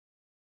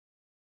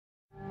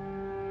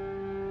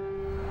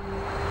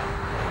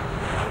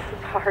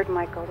hard,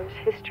 Michael. There's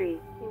history.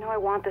 You know I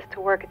want this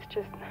to work. It's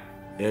just...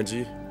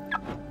 Angie,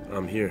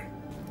 I'm here,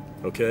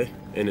 okay?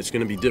 And it's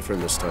gonna be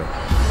different this time.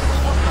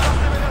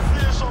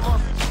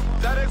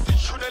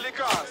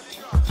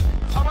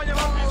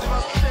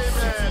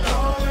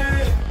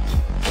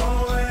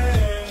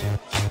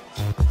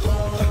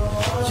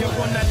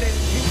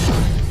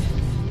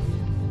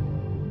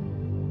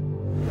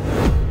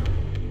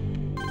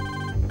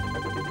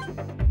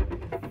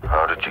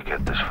 How did you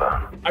get this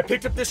phone? I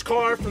picked up this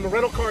car from the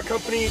rental car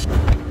company.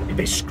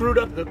 They screwed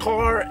up the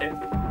car and...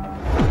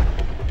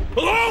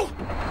 Hello?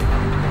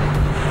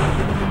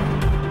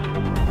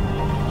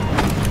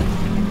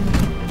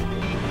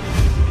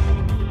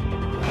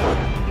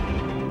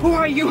 Who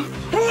are you?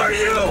 Who are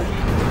you?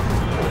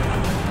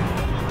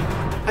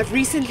 I've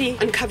recently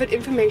uncovered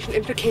information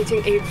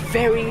implicating a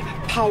very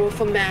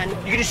powerful man.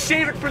 You just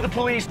save it for the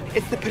police.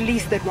 It's the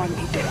police that want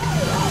me dead.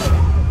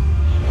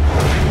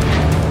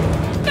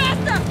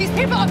 Faster! These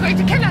people are going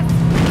to kill us!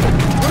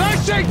 When I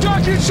say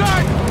duck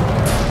inside,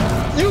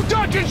 you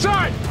duck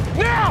inside!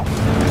 Now!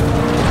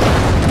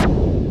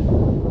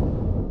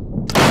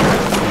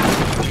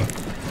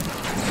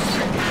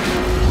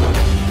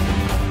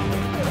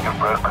 You've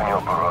broken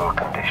your parole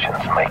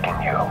conditions,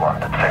 making you a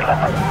wanted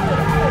felon.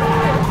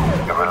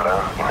 You're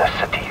alone in a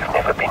city you've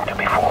never been to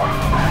before.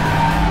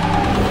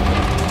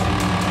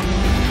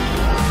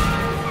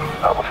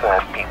 I also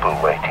have people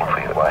waiting for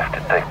your wife to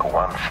take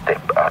one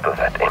step out of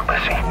that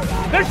embassy.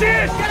 There she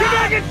is! Get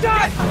back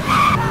inside!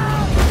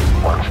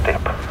 One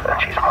step,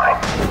 and she's mine.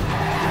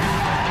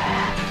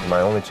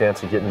 My only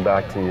chance of getting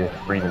back to you,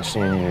 breathing,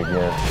 seeing you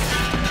again,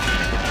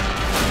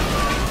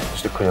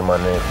 is to clear my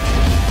name.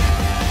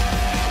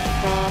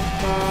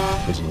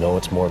 Because you know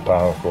what's more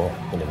powerful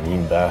than a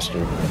mean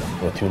bastard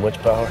with too much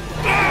power?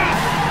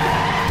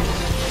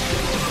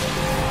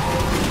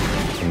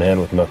 A man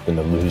with nothing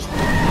to lose.